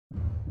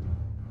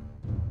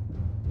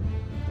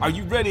Are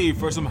you ready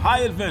for some high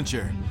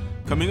adventure?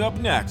 Coming up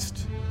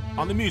next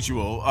on the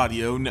Mutual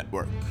Audio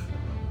Network.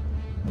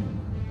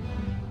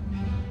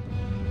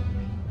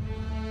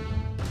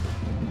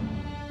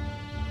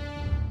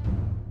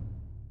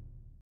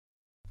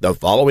 The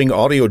following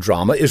audio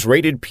drama is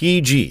rated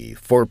PG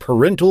for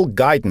parental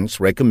guidance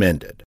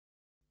recommended.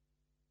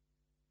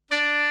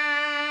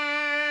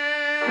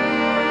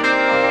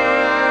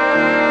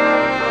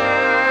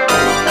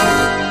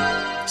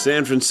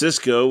 San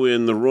Francisco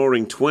in the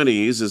Roaring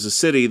 '20s is a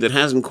city that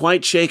hasn't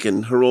quite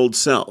shaken her old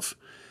self.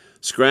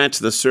 Scratch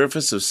the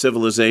surface of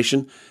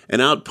civilization and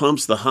out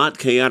pumps the hot,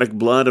 chaotic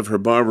blood of her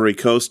Barbary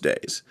Coast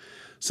days.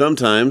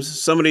 Sometimes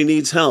somebody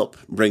needs help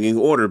bringing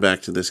order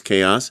back to this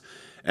chaos,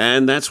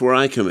 and that's where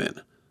I come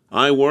in.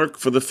 I work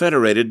for the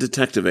Federated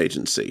Detective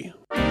Agency.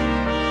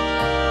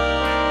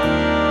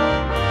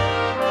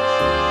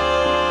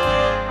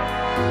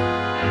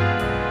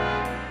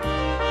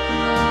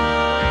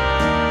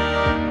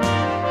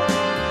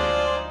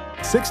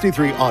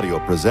 '63 Audio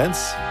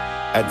presents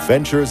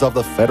Adventures of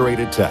the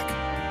Federated Tech,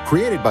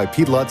 created by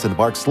Pete Lutz and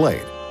Mark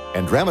Slade,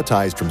 and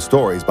dramatized from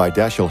stories by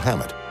Dashiell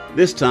Hammett.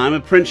 This time, a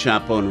print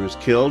shop owner is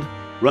killed,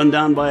 run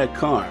down by a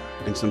car,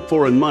 and some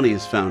foreign money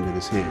is found in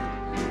his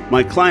hand.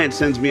 My client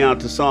sends me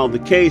out to solve the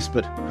case,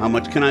 but how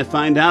much can I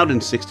find out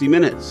in 60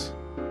 minutes?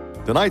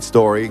 Tonight's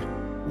story,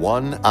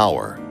 1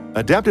 Hour,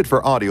 adapted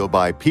for audio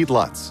by Pete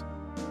Lutz.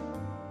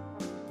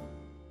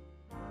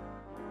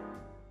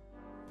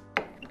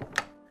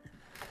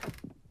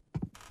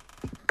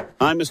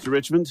 Hi, Mr.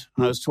 Richmond.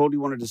 I was told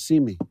you wanted to see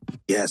me.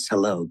 Yes,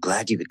 hello.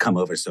 Glad you could come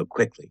over so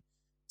quickly.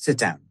 Sit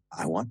down.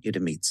 I want you to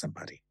meet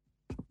somebody.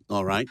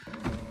 All right.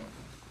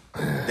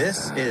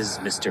 This is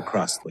Mr.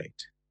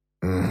 Crosthwaite.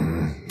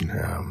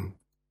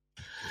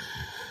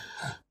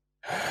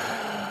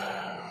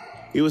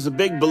 He was a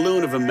big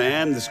balloon of a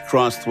man, this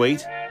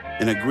Crosthwaite,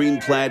 in a green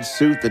plaid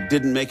suit that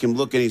didn't make him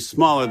look any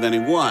smaller than he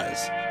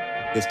was.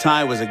 His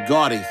tie was a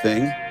gaudy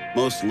thing,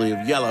 mostly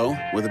of yellow,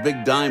 with a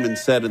big diamond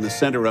set in the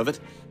center of it,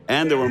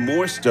 and there were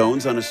more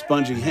stones on his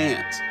spongy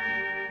hands.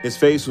 His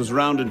face was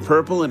round and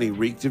purple, and he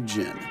reeked of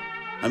gin.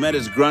 I met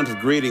his grunt of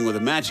greeting with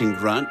a matching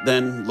grunt,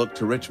 then looked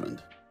to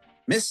Richmond.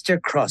 Mr.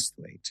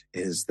 Crosthwaite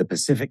is the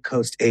Pacific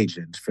Coast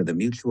agent for the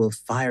Mutual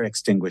Fire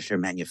Extinguisher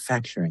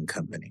Manufacturing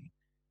Company.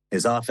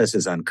 His office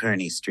is on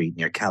Kearny Street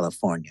near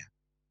California.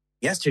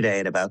 Yesterday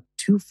at about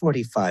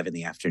 2:45 in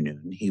the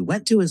afternoon, he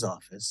went to his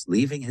office,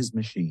 leaving his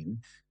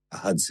machine, a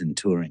Hudson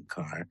touring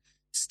car,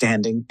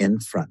 standing in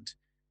front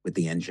with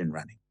the engine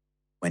running.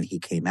 When he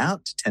came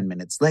out 10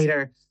 minutes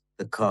later,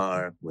 the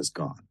car was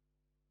gone.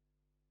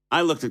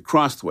 I looked at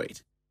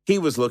Crosthwaite. He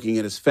was looking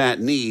at his fat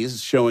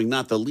knees, showing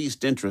not the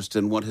least interest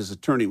in what his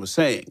attorney was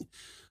saying.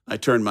 I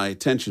turned my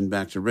attention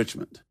back to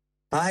Richmond.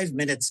 5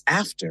 minutes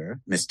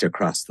after Mr.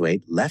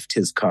 Crosthwaite left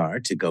his car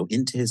to go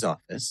into his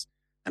office,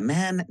 a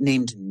man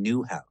named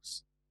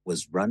Newhouse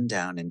was run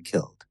down and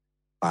killed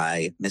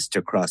by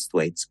Mr.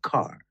 Crosthwaite's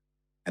car.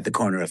 At the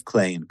corner of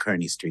Clay and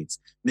Kearny Streets,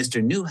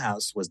 Mr.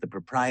 Newhouse was the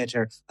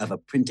proprietor of a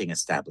printing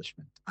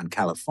establishment on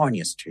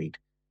California Street,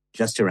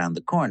 just around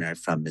the corner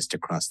from Mr.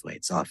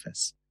 Crosthwaite's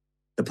office.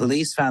 The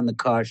police found the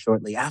car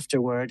shortly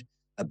afterward,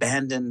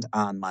 abandoned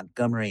on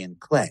Montgomery and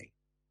Clay,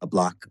 a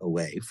block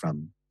away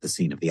from the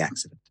scene of the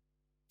accident.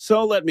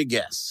 So let me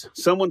guess.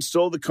 Someone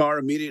stole the car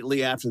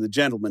immediately after the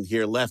gentleman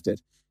here left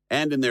it,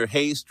 and in their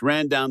haste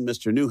ran down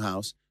Mr.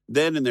 Newhouse,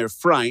 then in their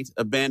fright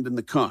abandoned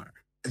the car.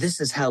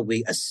 This is how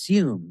we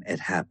assume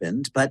it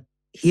happened, but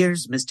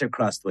here's Mr.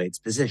 Crosthwaite's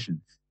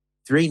position.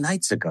 3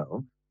 nights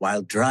ago,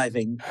 while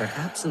driving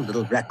perhaps a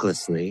little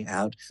recklessly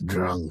out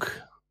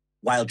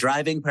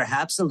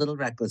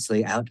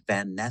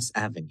Van Ness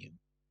Avenue,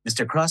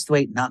 Mr.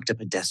 Crosthwaite knocked a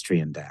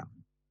pedestrian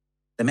down.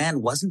 The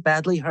man wasn't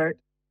badly hurt,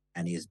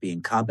 and he is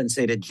being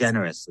compensated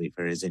generously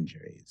for his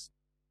injuries.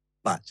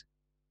 But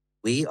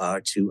we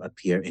are to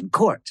appear in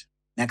court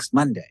next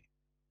Monday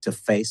to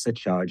face a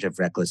charge of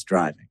reckless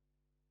driving.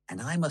 And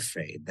I'm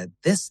afraid that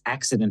this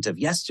accident of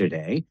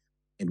yesterday,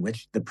 in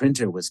which the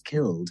printer was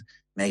killed,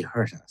 may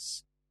hurt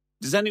us.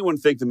 Does anyone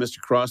think that Mr.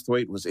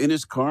 Crosthwaite was in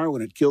his car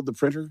when it killed the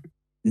printer?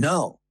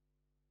 No.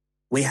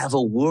 We have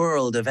a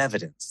world of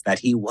evidence that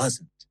he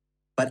wasn't.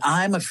 But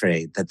I'm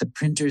afraid that the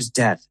printer's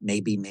death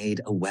may be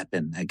made a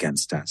weapon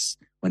against us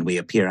when we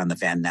appear on the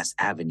Van Ness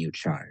Avenue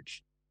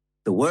charge.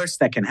 The worst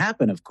that can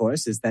happen, of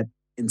course, is that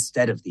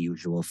instead of the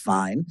usual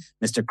fine,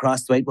 Mr.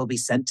 Crosthwaite will be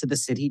sent to the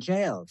city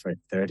jail for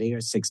 30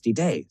 or 60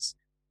 days.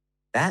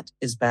 That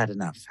is bad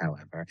enough,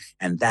 however,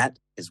 and that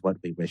is what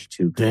we wish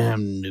to...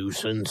 Damn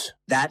nuisance.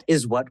 That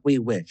is what we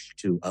wish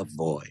to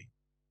avoid.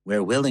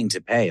 We're willing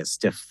to pay a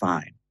stiff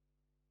fine,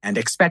 and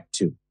expect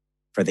to,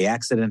 for the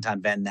accident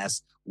on Van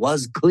Ness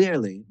was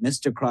clearly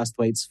Mr.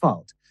 Crosthwaite's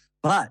fault.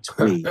 But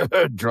we...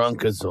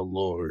 Drunk as a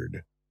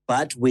lord.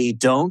 But we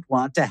don't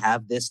want to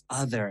have this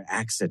other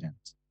accident,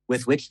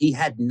 with which he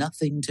had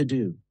nothing to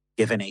do,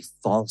 given a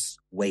false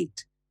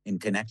weight in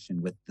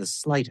connection with the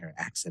slighter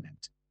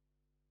accident.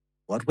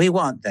 What we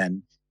want,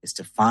 then, is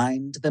to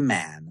find the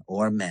man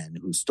or men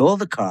who stole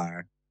the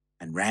car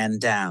and ran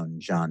down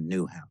John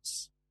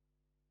Newhouse.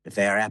 If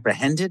they are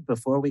apprehended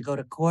before we go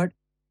to court,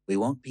 we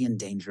won't be in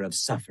danger of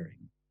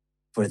suffering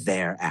for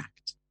their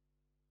act.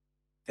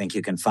 Think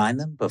you can find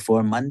them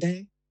before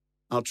Monday?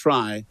 I'll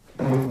try,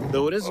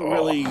 though it isn't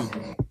really...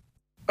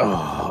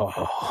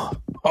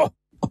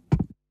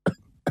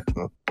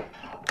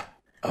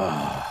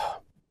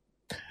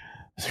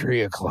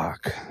 3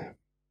 o'clock.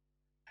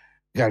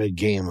 Got a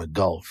game of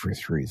golf for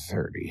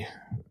 3:30.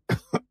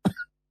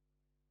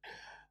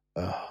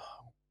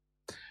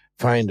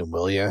 Find him,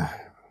 will ya?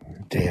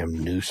 Damn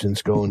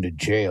nuisance going to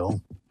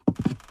jail.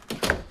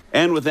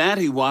 And with that,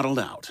 he waddled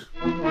out.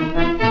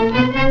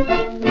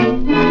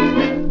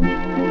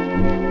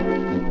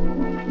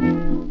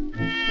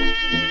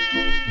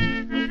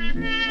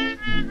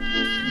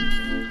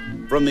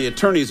 From the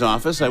attorney's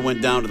office, I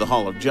went down to the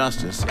Hall of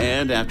Justice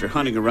and, after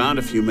hunting around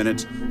a few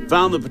minutes,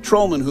 found the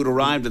patrolman who'd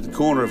arrived at the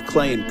corner of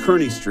Clay and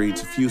Kearney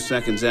Streets a few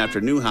seconds after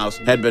Newhouse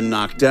had been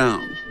knocked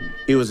down.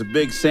 He was a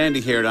big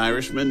sandy-haired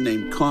Irishman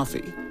named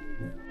Coffey.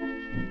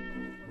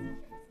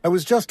 I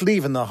was just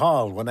leaving the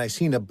hall when I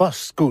seen a bus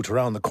scoot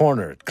around the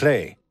corner at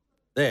Clay.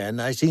 Then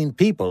I seen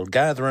people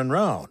gathering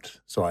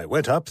round, so I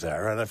went up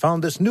there and I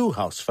found this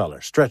Newhouse feller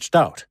stretched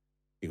out.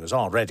 He was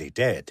already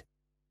dead.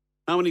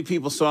 How many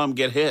people saw him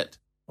get hit?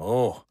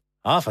 Oh,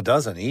 half a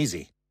dozen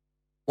easy.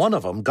 One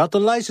of 'em got the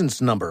license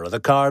number of the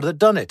car that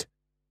done it.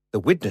 The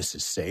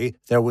witnesses say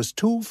there was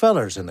 2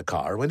 fellers in the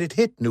car when it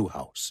hit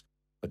Newhouse,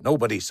 but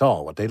nobody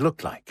saw what they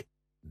looked like.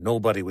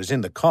 Nobody was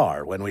in the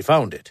car when we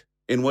found it.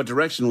 In what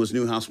direction was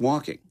Newhouse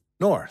walking?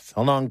 North,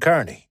 along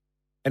Kearney.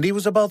 And he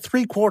was about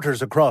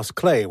 3/4 across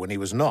Clay when he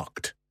was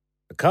knocked.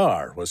 The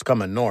car was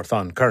coming north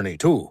on Kearney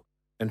too,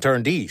 and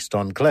turned east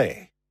on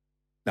Clay.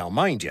 Now,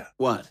 mind you,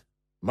 What?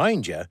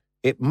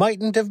 it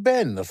mightn't have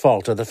been the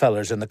fault of the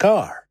fellers in the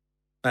car.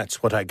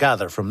 That's what I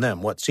gather from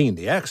them what seen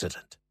the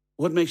accident.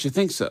 What makes you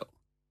think so?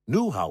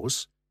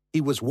 Newhouse, he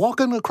was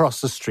walking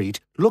across the street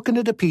looking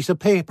at a piece of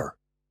paper.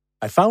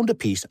 I found a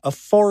piece of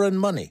foreign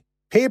money,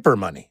 paper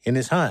money, in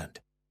his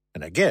hand,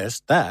 and I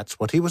guess that's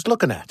what he was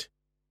looking at.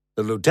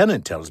 The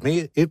lieutenant tells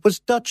me it was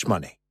Dutch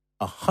money,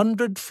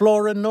 100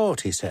 florin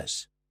note, he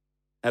says.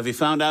 Have you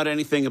found out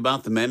anything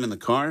about the men in the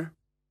car?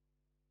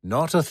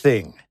 Not a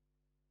thing.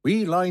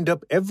 We lined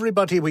up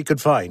everybody we could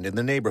find in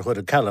the neighborhood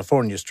of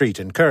California Street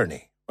in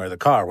Kearney, where the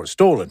car was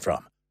stolen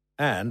from,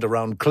 and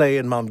around Clay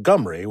and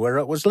Montgomery where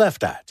it was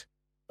left at.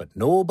 But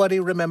nobody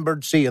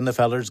remembered seeing the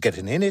fellers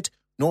getting in it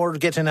nor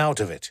getting out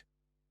of it.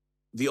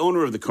 The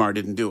owner of the car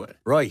didn't do it.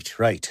 Right.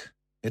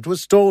 It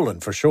was stolen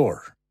for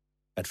sure.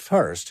 At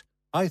first,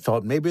 I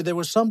thought maybe there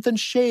was something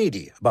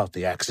shady about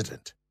the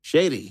accident.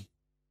 Shady?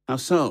 How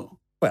so?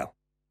 Well,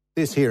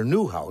 this here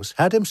Newhouse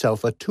had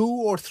himself a 2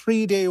 or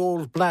 3 day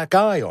old black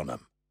eye on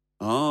him.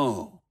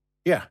 Oh.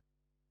 Yeah,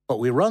 but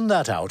we run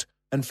that out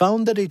and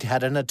found that he'd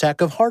had an attack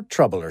of heart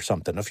trouble or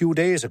something a few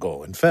days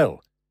ago and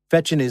fell,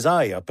 fetching his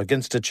eye up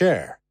against a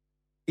chair.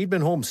 He'd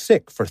been home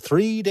sick for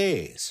 3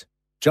 days.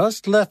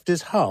 Just left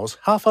his house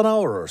half an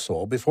hour or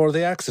so before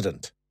the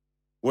accident.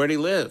 Where'd he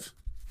live?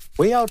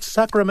 Way out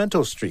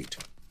Sacramento Street.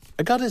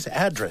 I got his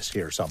address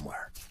here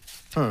somewhere.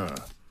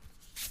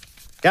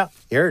 Yeah,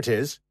 here it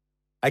is.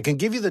 I can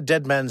give you the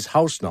dead man's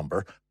house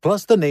number,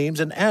 plus the names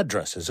and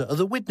addresses of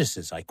the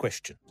witnesses I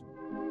questioned.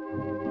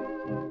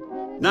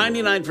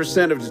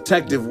 99% of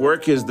detective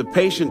work is the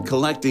patient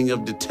collecting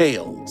of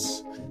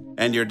details.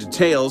 And your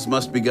details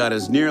must be got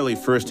as nearly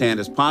firsthand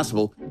as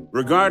possible,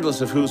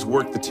 regardless of who's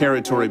worked the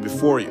territory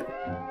before you.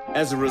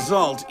 As a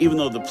result, even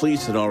though the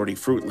police had already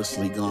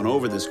fruitlessly gone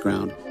over this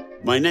ground,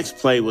 my next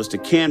play was to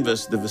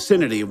canvass the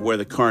vicinity of where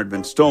the car had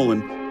been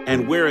stolen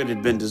and where it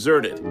had been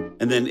deserted,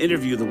 and then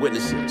interview the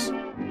witnesses.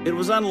 It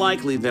was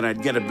unlikely that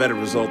I'd get a better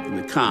result than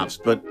the cops,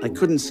 but I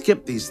couldn't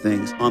skip these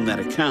things on that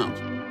account.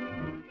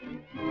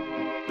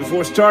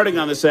 Before starting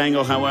on this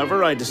angle,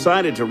 however, I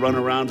decided to run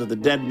around to the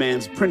dead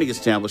man's printing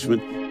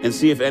establishment and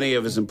see if any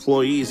of his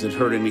employees had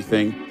heard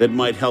anything that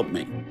might help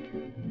me.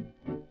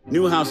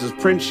 Newhouse's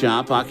print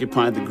shop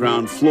occupied the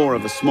ground floor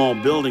of a small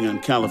building on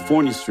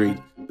California Street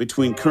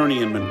between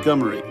Kearney and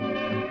Montgomery.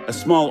 A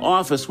small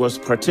office was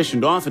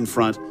partitioned off in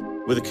front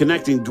with a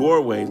connecting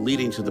doorway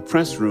leading to the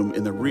press room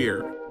in the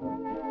rear.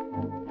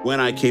 When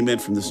I came in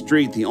from the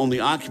street, the only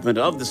occupant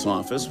of this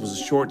office was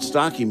a short,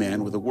 stocky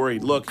man with a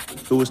worried look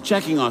who was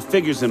checking off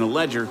figures in a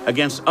ledger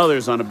against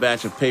others on a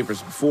batch of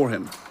papers before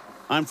him.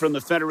 I'm from the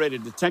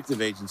Federated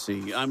Detective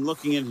Agency. I'm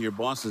looking into your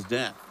boss's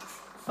death.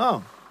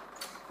 Oh,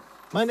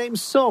 my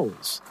name's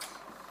Souls.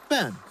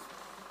 Ben.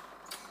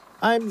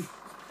 I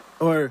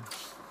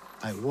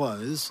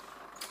was,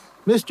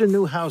 Mr.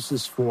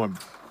 Newhouse's foreman.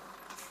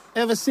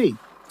 Have a seat.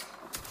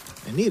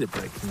 I need a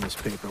break from this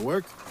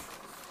paperwork.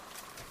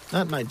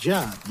 Not my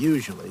job,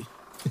 usually.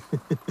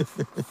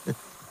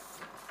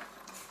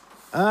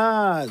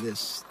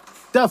 This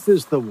stuff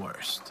is the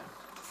worst.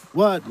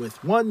 What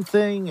with one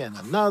thing and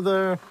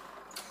another,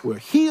 we're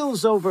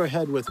heels over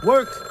head with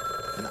work,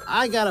 and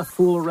I gotta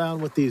fool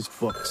around with these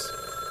books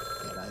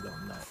that I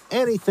don't know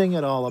anything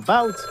at all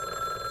about.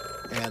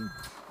 And,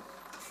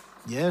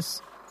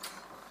 yes,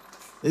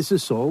 this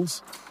is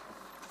Souls.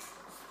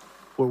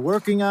 We're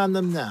working on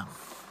them now.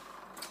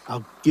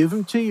 I'll give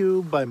them to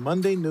you by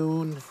Monday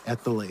noon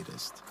at the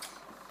latest.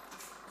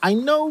 I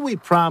know we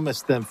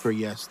promised them for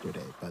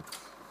yesterday, but...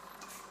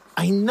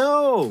 I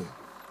know!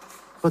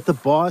 But the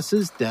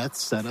boss's death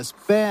set us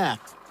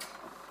back.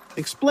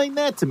 Explain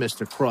that to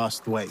Mr.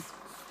 Crosthwaite.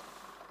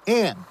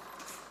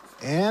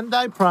 And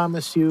I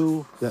promise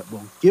you that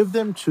we'll give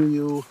them to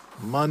you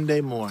Monday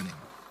morning.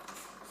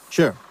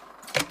 Sure.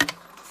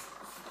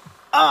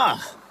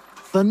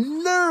 The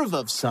nerve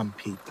of some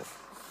people.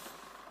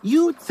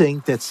 You'd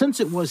think that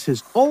since it was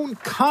his own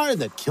car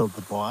that killed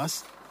the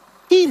boss,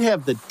 he'd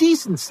have the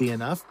decency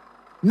enough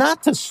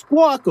not to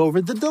squawk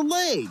over the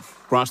delay.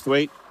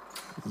 Crosthwaite?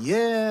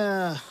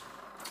 Yeah,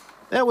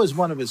 that was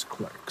one of his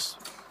clerks.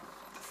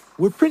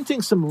 We're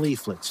printing some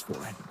leaflets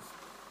for him.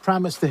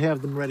 Promised to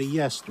have them ready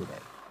yesterday.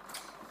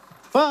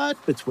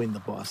 But between the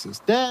boss's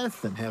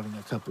death and having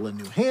a couple of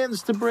new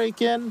hands to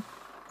break in,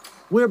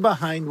 we're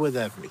behind with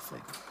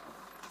everything.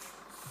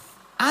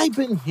 I've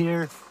been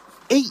here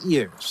 8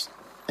 years,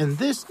 and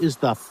this is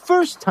the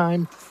first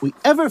time we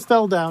ever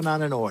fell down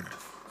on an order.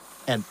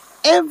 And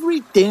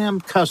every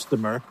damn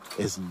customer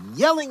is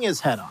yelling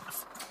his head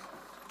off.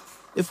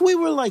 If we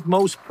were like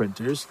most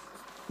printers,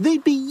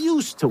 they'd be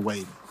used to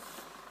waiting.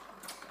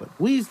 But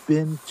we've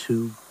been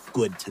too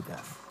good to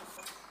them.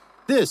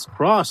 This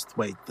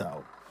Crosthwaite,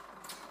 though,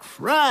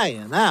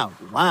 crying out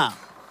loud.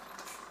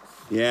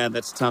 Yeah,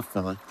 that's tough,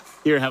 fella.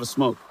 Here, have a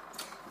smoke.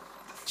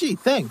 Gee,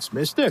 thanks,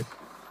 mister.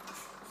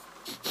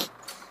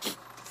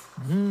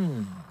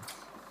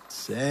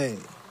 Say,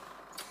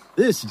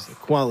 this is a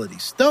quality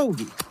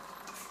stogie.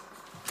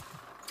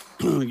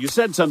 You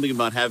said something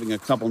about having a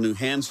couple new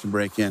hands to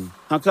break in.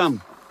 How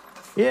come?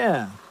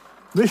 Yeah,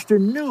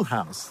 Mr.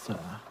 Newhouse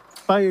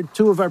fired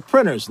 2 of our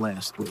printers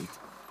last week,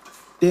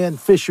 Dan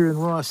Fisher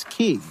and Ross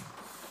Key.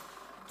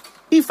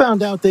 He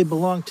found out they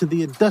belonged to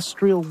the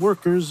industrial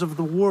workers of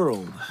the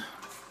world,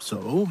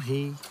 so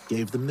he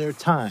gave them their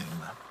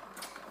time.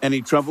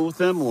 Any trouble with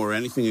them or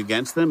anything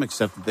against them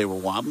except that they were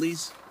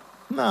wobblies?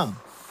 No,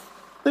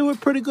 they were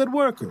pretty good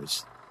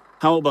workers.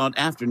 How about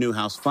after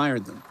Newhouse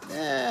fired them?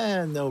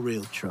 No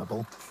real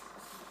trouble.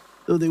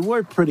 Though they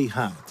were pretty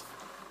hot.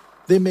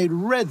 They made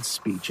red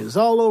speeches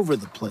all over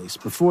the place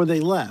before they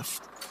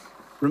left.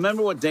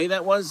 Remember what day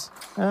that was?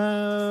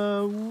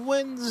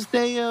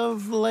 Wednesday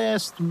of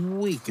last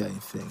week, I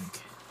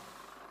think.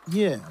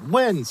 Yeah,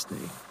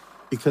 Wednesday.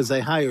 Because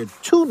they hired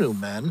 2 new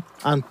men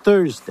on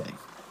Thursday.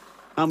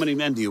 How many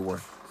men do you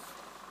work?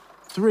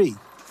 3,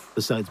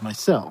 besides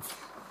myself.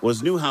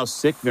 Was Newhouse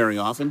sick very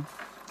often?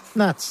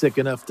 Not sick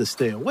enough to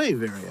stay away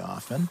very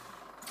often.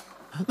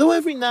 Though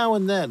every now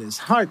and then his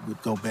heart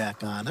would go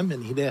back on him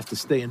and he'd have to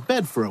stay in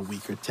bed for a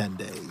week or 10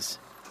 days.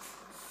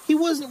 He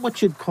wasn't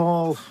what you'd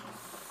call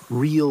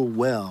real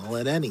well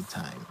at any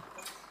time.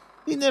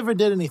 He never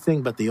did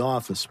anything but the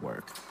office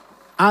work.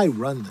 I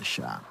run the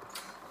shop.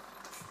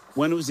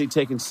 When was he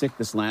taken sick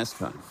this last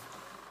time?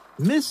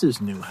 Mrs.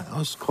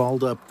 Newhouse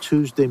called up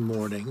Tuesday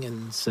morning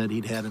and said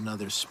he'd had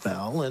another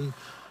spell and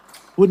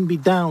wouldn't be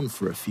down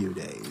for a few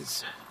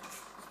days.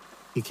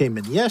 He came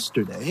in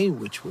yesterday,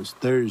 which was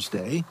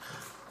Thursday,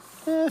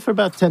 for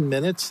about 10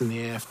 minutes in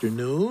the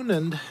afternoon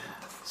and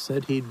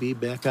said he'd be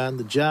back on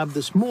the job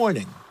this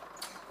morning.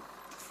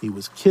 He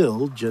was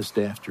killed just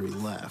after he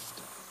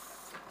left.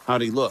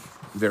 How'd he look?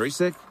 Very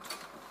sick?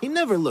 He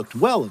never looked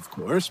well, of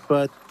course,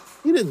 but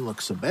he didn't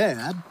look so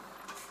bad.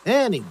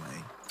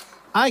 Anyway,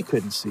 I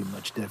couldn't see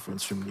much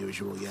difference from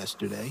usual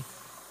yesterday.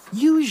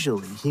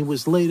 Usually he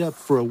was laid up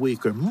for a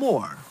week or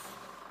more,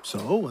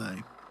 so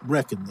I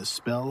reckon the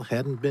spell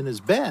hadn't been as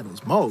bad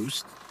as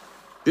most.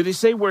 Did he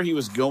say where he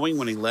was going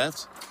when he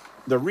left?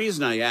 The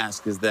reason I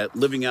ask is that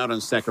living out on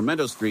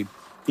Sacramento Street,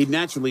 he'd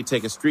naturally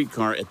take a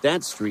streetcar at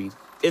that street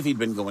if he'd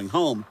been going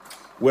home,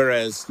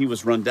 whereas he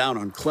was run down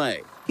on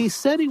Clay. He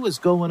said he was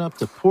going up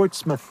to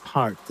Portsmouth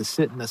Park to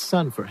sit in the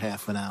sun for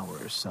half an hour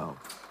or so.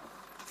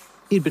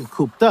 He'd been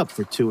cooped up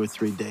for 2 or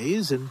 3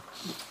 days and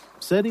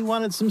said he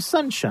wanted some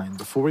sunshine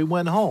before he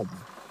went home.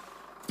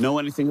 Know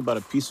anything about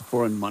a piece of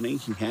foreign money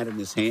he had in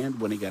his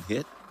hand when he got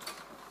hit?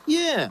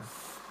 Yeah,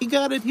 he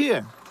got it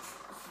here.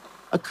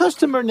 A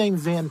customer named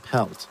Van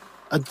Pelt,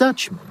 a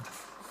Dutchman,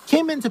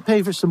 came in to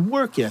pay for some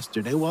work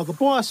yesterday while the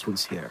boss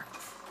was here.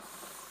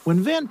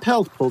 When Van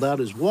Pelt pulled out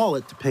his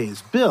wallet to pay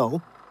his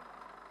bill,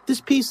 this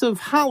piece of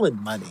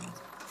Holland money,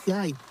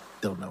 I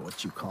don't know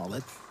what you call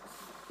it,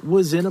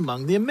 was in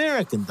among the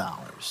American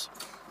dollars.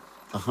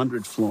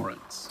 100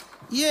 florins.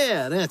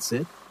 Yeah, that's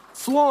it.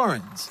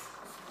 Florins.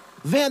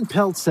 Van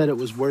Pelt said it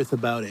was worth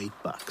about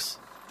 $8.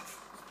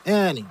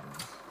 Anyway,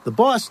 the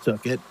boss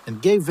took it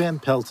and gave Van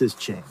Pelt his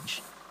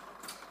change.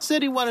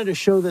 Said he wanted to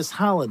show this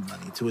Holland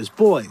money to his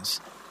boys,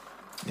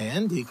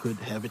 and he could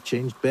have it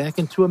changed back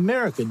into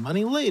American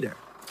money later.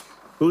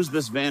 Who's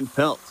this Van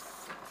Pelt?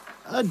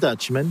 A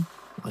Dutchman,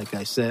 like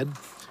I said.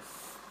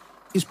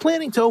 He's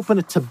planning to open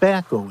a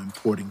tobacco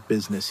importing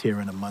business here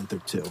in a month or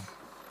 2.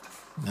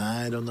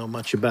 I don't know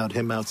much about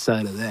him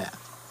outside of that.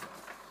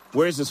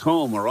 Where's his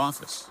home or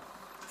office?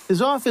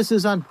 His office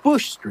is on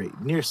Bush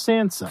Street, near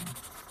Sansom.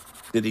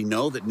 Did he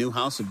know that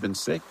Newhouse had been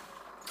sick?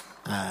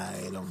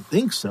 I don't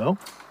think so.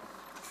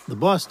 The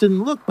boss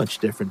didn't look much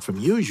different from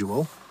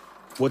usual.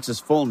 What's his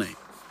full name?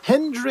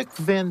 Hendrik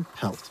Van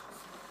Pelt.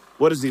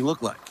 What does he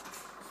look like?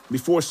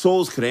 Before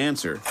Souls could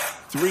answer,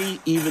 3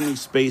 evenly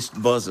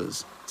spaced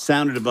buzzes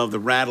sounded above the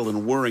rattle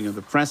and whirring of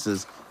the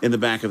presses in the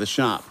back of the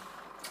shop.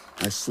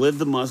 I slid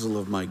the muzzle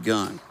of my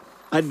gun.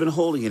 I'd been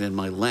holding it in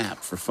my lap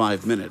for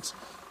 5 minutes,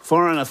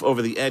 far enough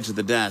over the edge of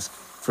the desk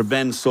for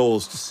Ben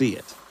Souls to see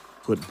it.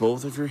 Put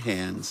both of your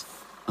hands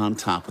on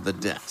top of the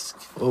desk.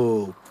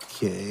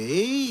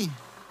 Okay.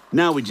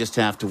 Now we just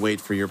have to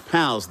wait for your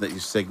pals that you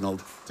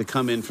signaled to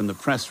come in from the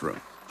press room.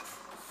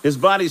 His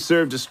body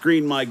served to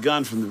screen my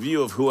gun from the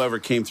view of whoever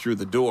came through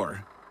the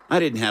door. I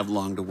didn't have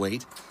long to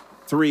wait.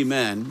 3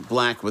 men,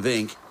 black with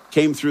ink,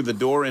 came through the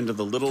door into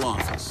the little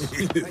office.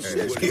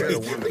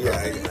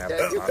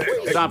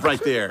 Stop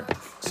right there.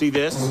 See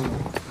this?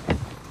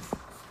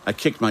 I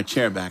kicked my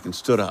chair back and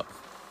stood up.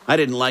 I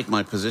didn't like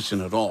my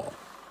position at all.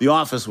 The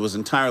office was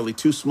entirely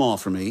too small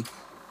for me.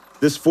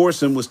 This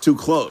foursome was too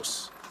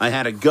close. I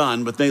had a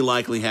gun, but they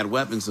likely had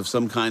weapons of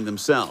some kind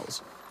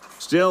themselves.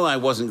 Still, I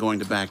wasn't going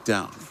to back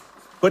down.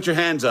 Put your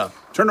hands up.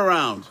 Turn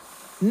around.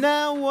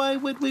 Now why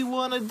would we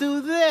want to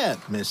do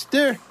that,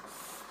 mister?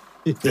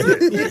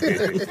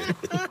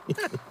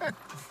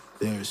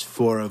 There's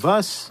 4 of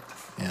us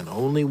and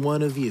only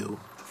 1 of you.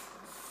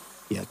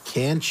 You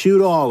can't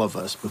shoot all of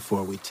us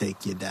before we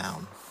take you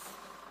down.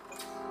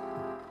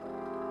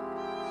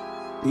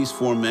 These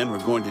 4 men were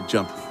going to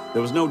jump me.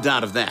 There was no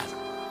doubt of that.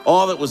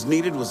 All that was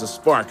needed was a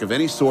spark of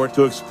any sort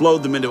to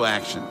explode them into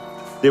action.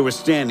 They were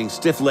standing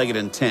stiff-legged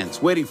and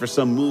tense, waiting for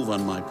some move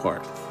on my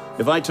part.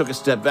 If I took a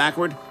step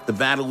backward, the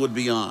battle would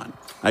be on.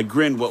 I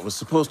grinned what was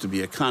supposed to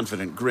be a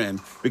confident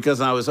grin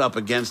because I was up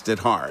against it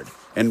hard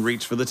and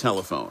reached for the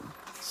telephone.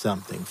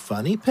 Something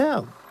funny,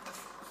 pal?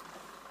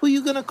 Who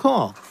you gonna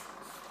call?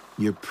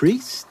 Your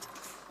priest?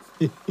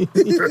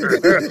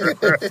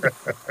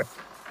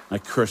 I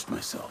cursed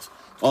myself.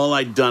 All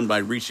I'd done by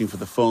reaching for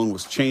the phone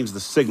was change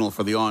the signal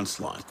for the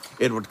onslaught.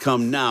 It would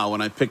come now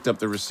when I picked up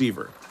the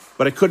receiver.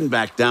 But I couldn't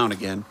back down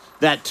again.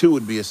 That too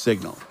would be a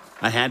signal.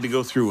 I had to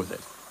go through with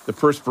it. The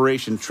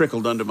perspiration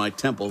trickled under my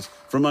temples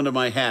from under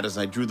my hat as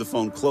I drew the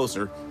phone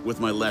closer with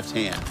my left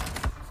hand.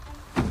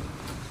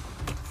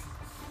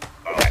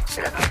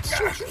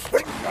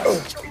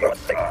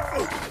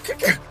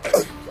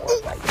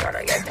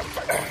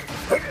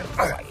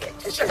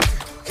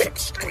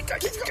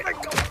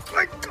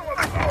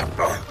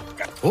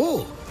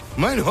 Oh,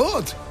 mein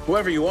Hut!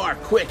 Whoever you are,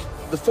 quick!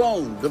 The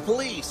phone! The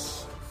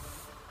police!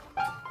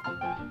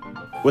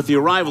 With the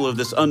arrival of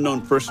this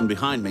unknown person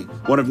behind me,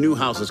 one of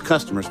Newhouse's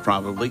customers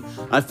probably,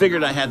 I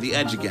figured I had the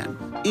edge again.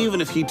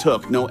 Even if he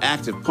took no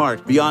active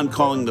part beyond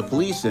calling the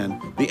police in,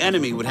 the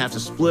enemy would have to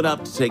split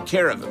up to take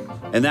care of him,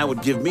 and that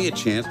would give me a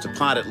chance to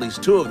pot at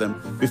least 2 of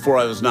them before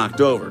I was knocked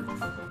over.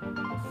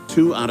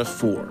 2 out of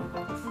 4.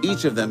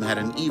 Each of them had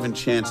an even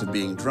chance of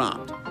being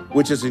dropped,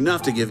 which is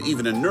enough to give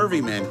even a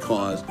nervy man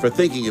cause for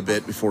thinking a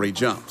bit before he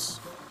jumps.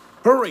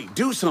 Hurry,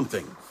 do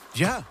something!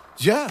 Yeah.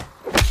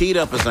 Keyed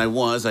up as I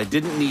was, I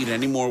didn't need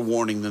any more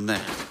warning than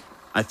that.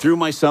 I threw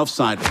myself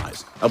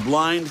sidewise, a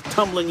blind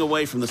tumbling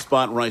away from the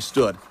spot where I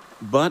stood,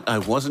 but I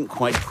wasn't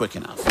quite quick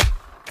enough.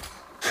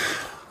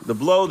 The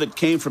blow that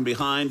came from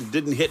behind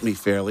didn't hit me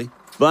fairly,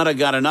 but I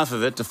got enough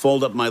of it to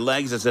fold up my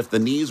legs as if the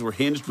knees were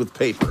hinged with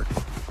paper,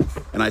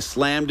 and I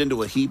slammed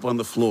into a heap on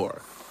the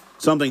floor.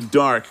 Something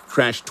dark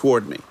crashed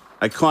toward me.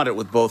 I caught it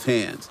with both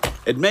hands.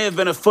 It may have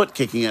been a foot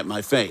kicking at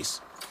my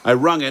face. I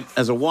wrung it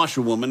as a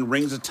washerwoman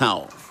wrings a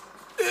towel.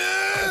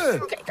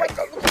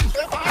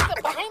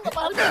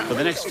 For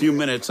the next few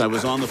minutes, I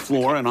was on the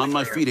floor and on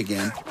my feet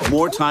again,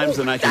 more times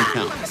than I can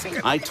count.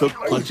 I took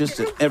punches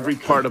at every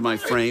part of my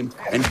frame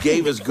and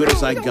gave as good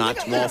as I got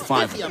to all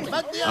 5 of them.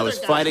 I was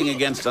fighting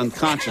against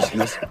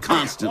unconsciousness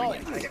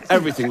constantly.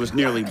 Everything was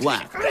nearly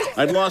black.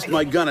 I'd lost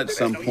my gun at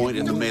some point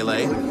in the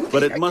melee,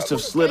 but it must have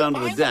slid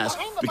under the desk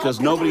because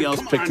nobody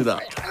else picked it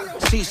up.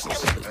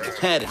 Ceaselessly,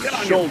 head and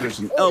shoulders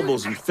and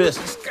elbows and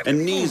fists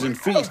and knees and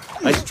feet,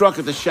 I struck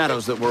at the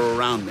shadows that were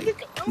around me.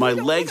 My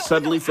leg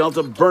suddenly felt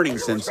a burning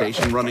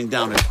sensation running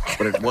down it,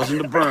 but it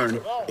wasn't a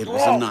burn, it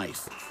was a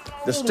knife.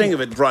 The sting of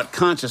it brought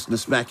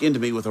consciousness back into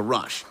me with a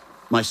rush.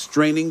 My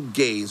straining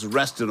gaze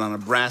rested on a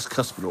brass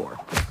cuspidor.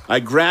 I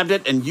grabbed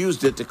it and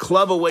used it to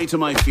club away to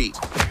my feet,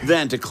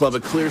 then to club a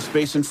clear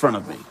space in front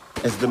of me.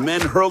 As the men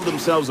hurled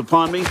themselves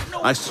upon me,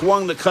 I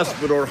swung the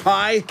cuspidor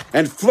high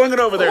and flung it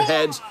over their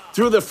heads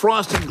through the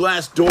frosted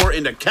glass door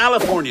into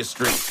California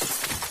Street.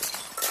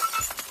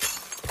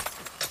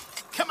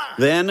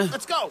 Then,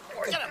 Let's go.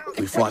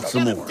 we fought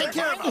some more.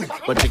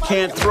 But you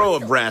can't throw a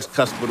brass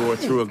cuspidor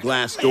through a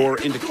glass door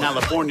into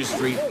California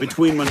Street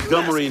between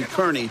Montgomery and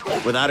Kearny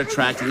without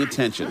attracting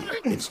attention.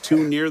 It's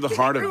too near the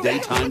heart of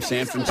daytime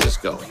San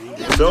Francisco.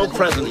 So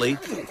presently,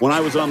 when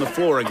I was on the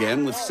floor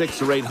again with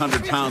 600 or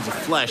 800 pounds of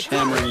flesh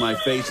hammering my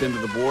face into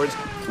the boards,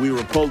 we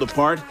were pulled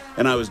apart,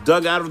 and I was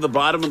dug out of the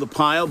bottom of the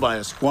pile by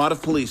a squad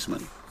of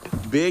policemen.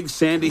 Big,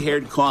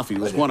 sandy-haired Coffee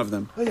was one of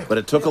them, but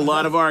it took a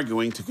lot of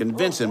arguing to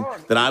convince him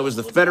that I was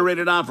the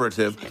Federated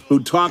operative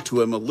who talked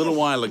to him a little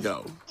while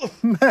ago.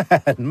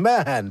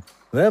 Man,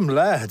 them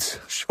lads,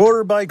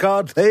 sure by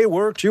God, they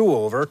worked you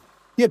over.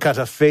 You got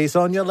a face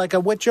on you like a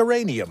wet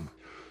geranium.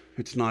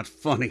 It's not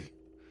funny.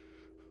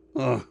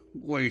 Oh,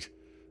 wait.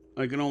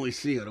 I can only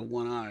see out of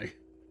one eye.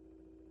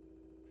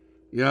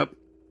 Yep.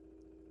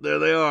 There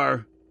they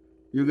are.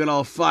 You got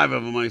all 5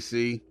 of them, I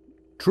see.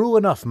 True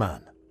enough,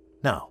 man.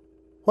 Now,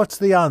 what's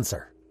the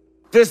answer?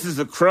 This is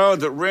the crowd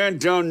that ran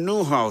down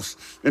Newhouse,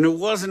 and it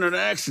wasn't an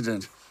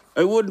accident.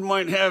 I wouldn't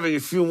mind having a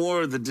few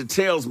more of the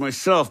details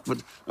myself,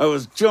 but I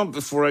was jumped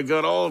before I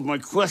got all of my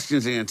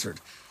questions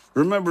answered.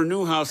 Remember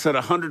Newhouse had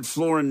a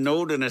 100-florin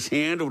note in his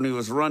hand when he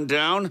was run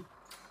down?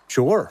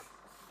 Sure.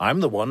 I'm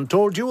the one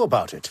told you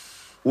about it.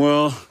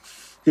 Well,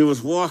 he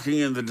was walking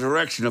in the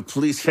direction of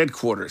police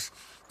headquarters.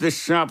 This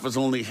shop was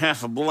only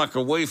half a block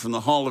away from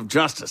the Hall of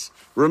Justice.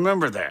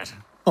 Remember that.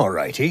 All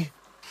righty.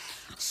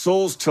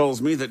 Souls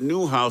tells me that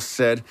Newhouse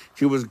said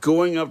he was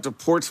going up to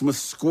Portsmouth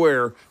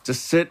Square to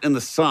sit in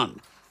the sun.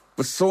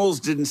 But Souls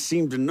didn't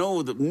seem to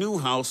know that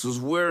Newhouse was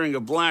wearing a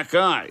black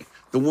eye,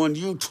 the one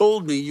you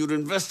told me you'd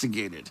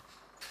investigated.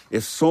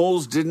 If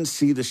Souls didn't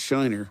see the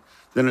shiner,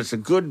 then it's a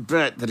good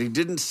bet that he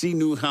didn't see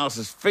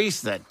Newhouse's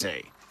face that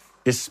day.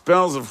 His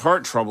spells of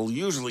heart trouble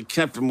usually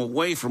kept him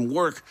away from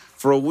work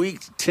for a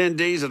week to 10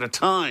 days at a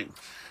time.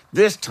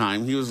 This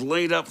time, he was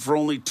laid up for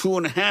only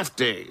 2.5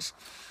 days.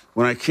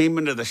 When I came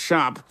into the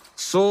shop,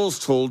 Souls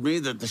told me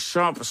that the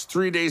shop was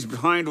 3 days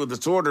behind with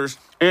its orders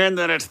and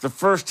that it's the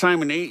first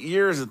time in 8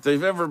 years that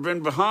they've ever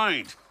been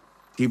behind.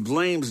 He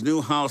blames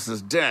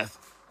Newhouse's death,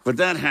 but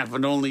that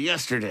happened only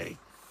yesterday.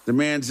 The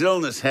man's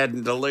illness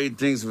hadn't delayed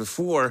things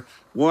before.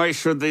 Why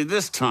should they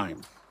this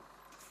time?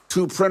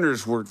 2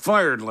 printers were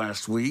fired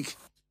last week,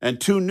 and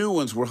 2 new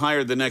ones were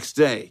hired the next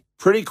day.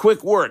 Pretty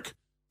quick work.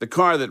 The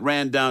car that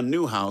ran down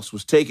Newhouse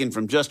was taken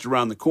from just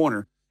around the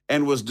corner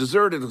and was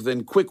deserted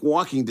within quick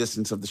walking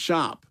distance of the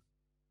shop.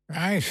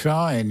 I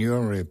saw in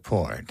your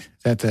report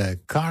that the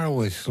car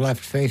was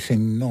left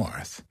facing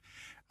north.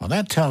 Well,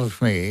 that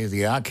tells me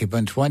the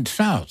occupants went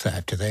south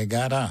after they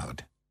got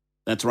out.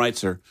 That's right,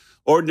 sir.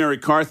 Ordinary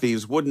car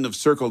thieves wouldn't have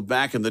circled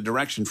back in the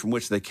direction from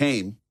which they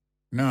came.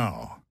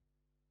 No.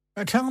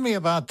 Tell me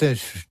about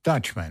this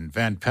Dutchman,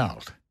 Van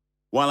Pelt.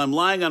 While I'm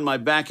lying on my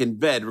back in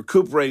bed,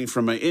 recuperating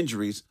from my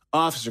injuries,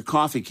 Officer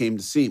Coffee came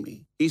to see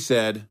me. He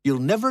said, "You'll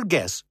never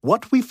guess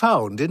what we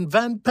found in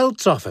Van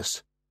Pelt's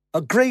office.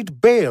 A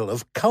great bale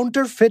of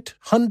counterfeit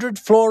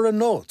 100-florin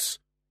notes.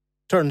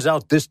 Turns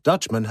out this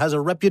Dutchman has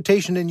a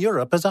reputation in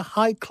Europe as a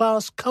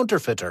high-class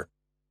counterfeiter."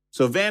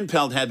 So Van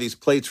Pelt had these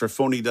plates for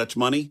phony Dutch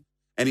money,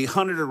 and he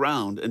hunted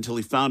around until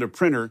he found a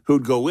printer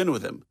who'd go in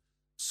with him.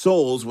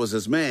 Souls was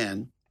his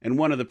man, and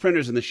one of the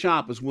printers in the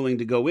shop was willing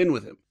to go in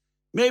with him.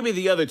 Maybe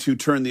the other 2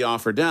 turned the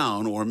offer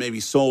down, or maybe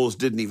Souls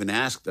didn't even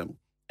ask them.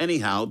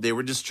 Anyhow, they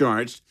were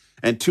discharged,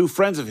 and 2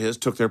 friends of his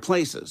took their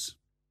places.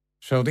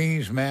 So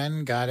these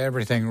men got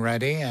everything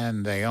ready,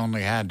 and they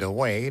only had to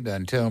wait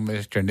until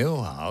Mr.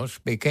 Newhouse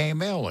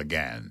became ill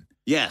again.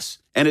 Yes,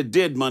 and it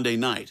did Monday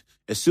night.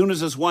 As soon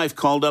as his wife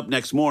called up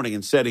next morning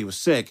and said he was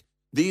sick,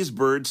 these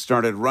birds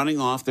started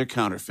running off their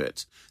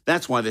counterfeits.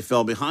 That's why they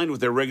fell behind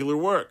with their regular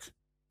work.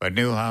 But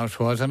Newhouse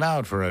wasn't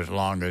out for as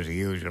long as he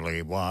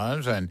usually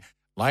was, and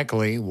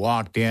likely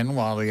walked in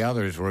while the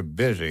others were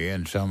busy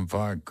in some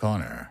far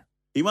corner.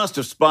 He must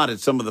have spotted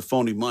some of the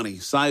phony money,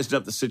 sized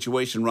up the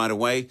situation right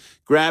away,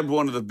 grabbed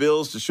one of the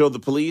bills to show the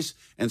police,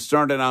 and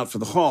started out for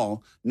the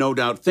hall, no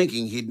doubt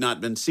thinking he'd not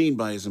been seen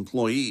by his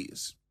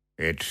employees.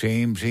 It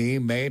seems he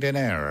made an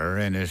error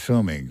in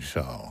assuming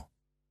so.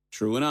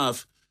 True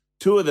enough.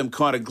 2 of them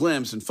caught a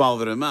glimpse and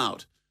followed him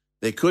out.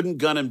 They couldn't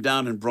gun him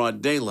down in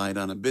broad daylight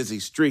on a busy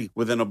street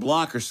within a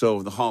block or so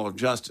of the Hall of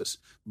Justice.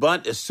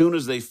 But as soon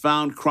as they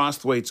found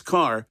Crosthwaite's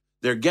car,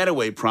 their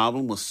getaway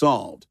problem was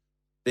solved.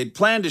 They'd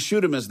planned to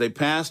shoot him as they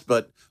passed,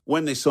 but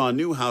when they saw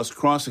Newhouse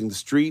crossing the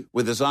street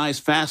with his eyes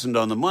fastened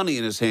on the money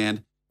in his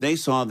hand, they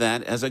saw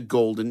that as a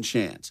golden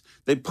chance.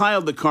 They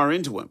piled the car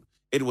into him.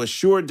 It was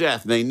sure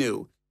death, they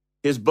knew.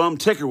 His bum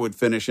ticker would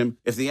finish him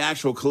if the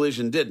actual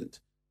collision didn't.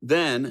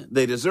 Then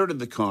they deserted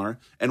the car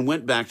and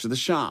went back to the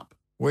shop.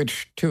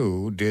 Which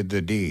 2 did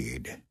the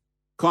deed?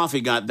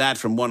 Coffee got that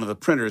from one of the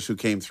printers who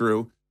came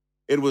through.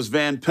 It was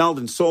Van Pelt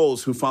and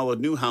Souls who followed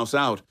Newhouse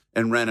out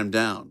and ran him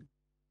down.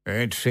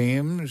 It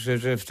seems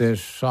as if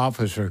this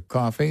Officer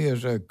Coffee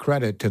is a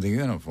credit to the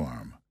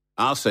uniform.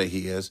 I'll say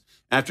he is.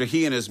 After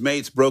he and his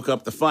mates broke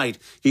up the fight,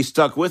 he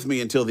stuck with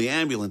me until the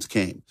ambulance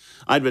came.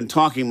 I'd been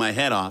talking my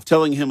head off,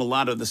 telling him a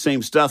lot of the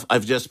same stuff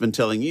I've just been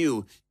telling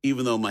you,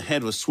 even though my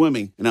head was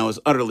swimming and I was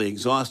utterly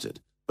exhausted.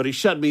 But he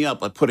shut me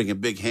up by putting a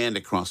big hand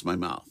across my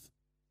mouth.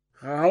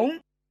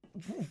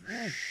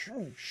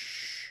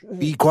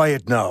 Be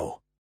quiet now.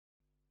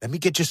 Let me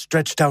get you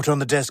stretched out on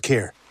the desk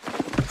here.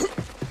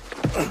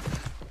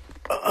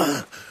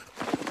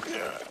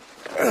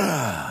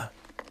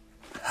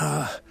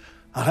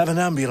 I'll have an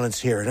ambulance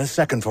here in a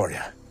second for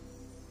you.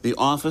 The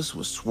office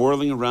was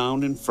swirling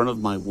around in front of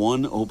my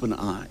one open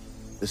eye.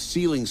 The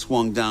ceiling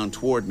swung down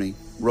toward me,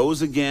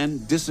 rose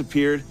again,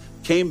 disappeared,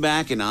 came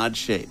back in odd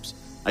shapes.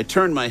 I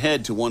turned my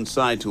head to one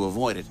side to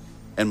avoid it,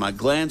 and my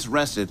glance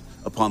rested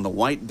upon the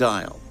white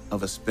dial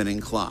of a spinning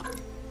clock.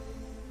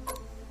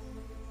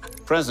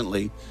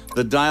 Presently,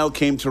 the dial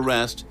came to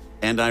rest,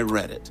 and I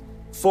read it.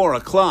 4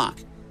 o'clock.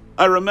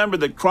 I remembered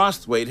that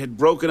Crosthwaite had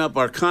broken up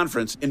our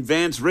conference in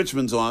Vance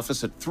Richmond's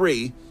office at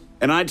 3,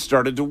 and I'd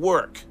started to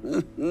work.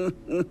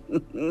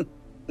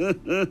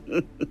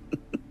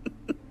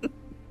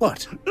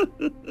 What?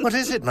 What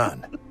is it,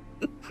 man?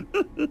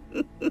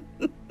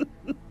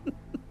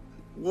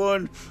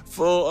 1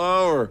 full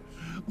hour.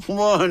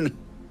 1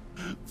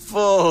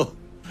 full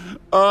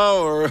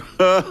hour.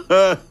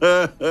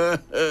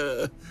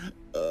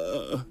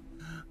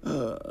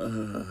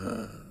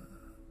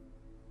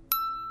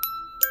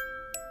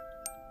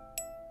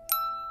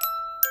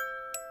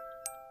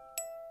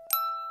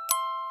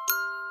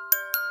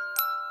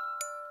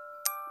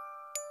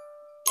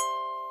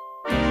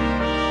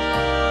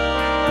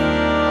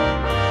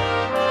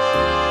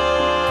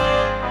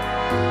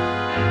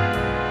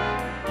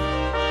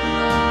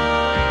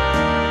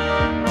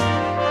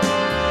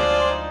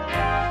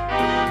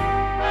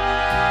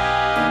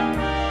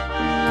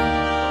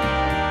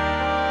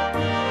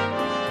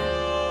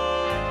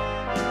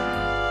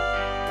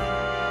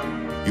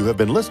 You have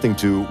been listening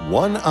to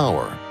 1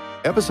 Hour,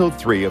 Episode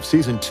 3 of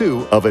Season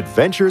 2 of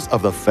Adventures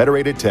of the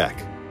Federated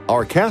Tech.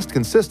 Our cast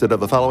consisted of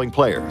the following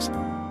players: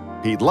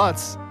 Pete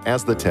Lutz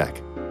as the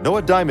Tech,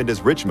 Noah Diamond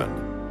as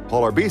Richmond,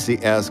 Paul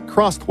Arbisi as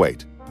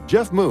Crosthwaite,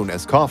 Jeff Moon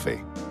as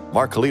Coffee,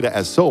 Mark Kalita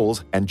as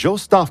Souls, and Joe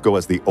Stofko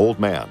as the Old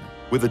Man,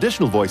 with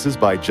additional voices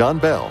by John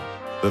Bell.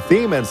 The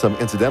theme and some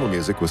incidental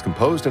music was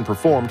composed and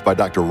performed by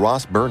Dr.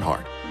 Ross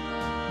Bernhardt.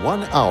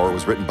 1 Hour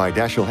was written by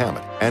Dashiell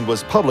Hammett and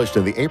was published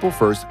in the April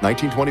 1st,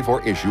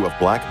 1924 issue of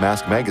Black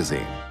Mask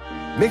magazine.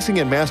 Mixing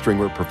and mastering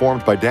were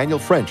performed by Daniel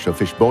French of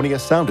Fishbonia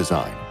Sound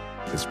Design.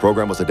 This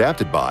program was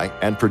adapted by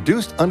and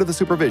produced under the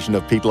supervision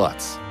of Pete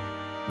Lutz.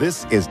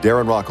 This is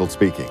Darren Rockhold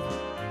speaking.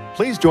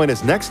 Please join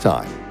us next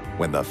time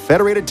when the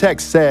Federated Tech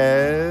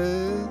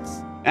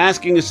says...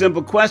 Asking a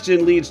simple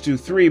question leads to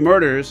 3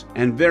 murders,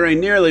 and very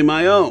nearly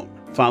my own,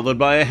 followed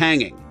by a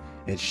hanging.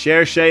 It's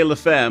cherchez la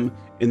femme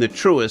in the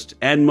truest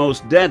and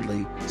most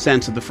deadly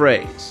sense of the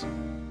phrase.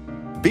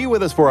 Be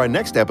with us for our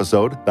next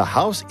episode, The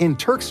House in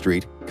Turk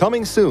Street,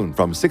 coming soon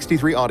from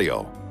 63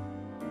 Audio.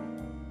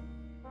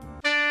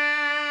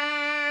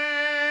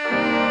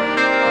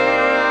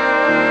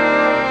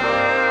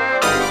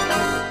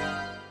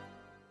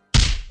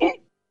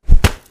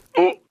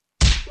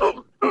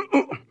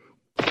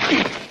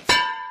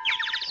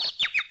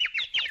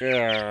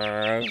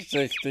 Yeah,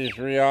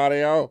 63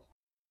 Audio.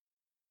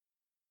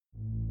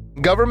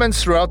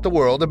 Governments throughout the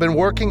world have been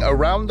working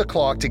around the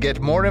clock to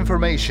get more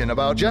information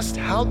about just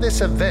how this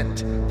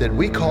event that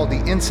we call the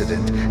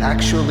incident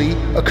actually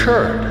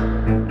occurred.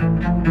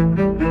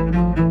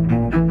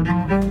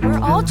 We're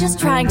all just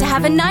trying to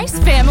have a nice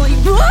family.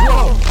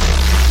 Whoa!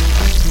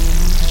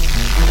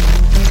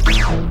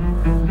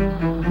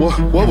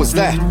 What was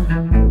that?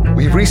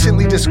 We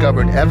recently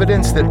discovered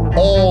evidence that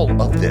all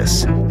of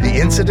this, the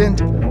incident,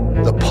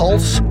 the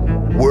pulse,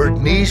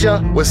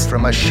 wordnesia, was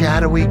from a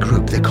shadowy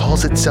group that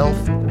calls itself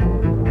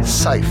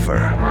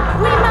Cypher.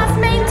 We must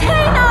maintain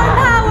our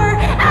power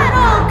at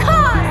all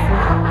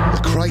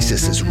costs! The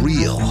crisis is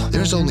real.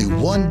 There's only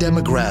one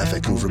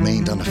demographic who've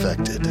remained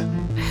unaffected.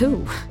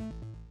 Who?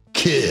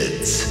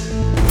 Kids.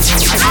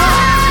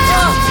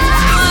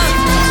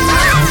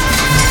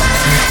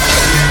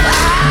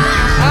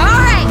 All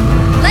right,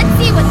 let's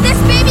see what this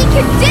baby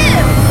can do!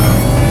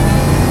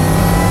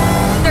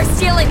 They're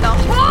stealing the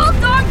whole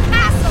darn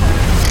castle!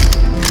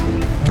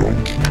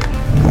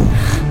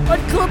 On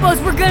Clubhouse,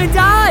 we're gonna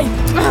die!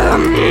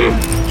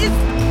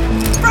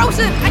 It's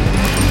frozen!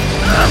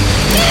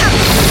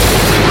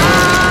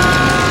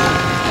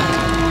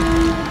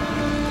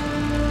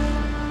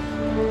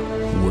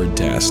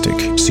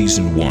 Wordtastic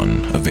Season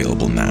 1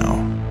 available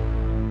now.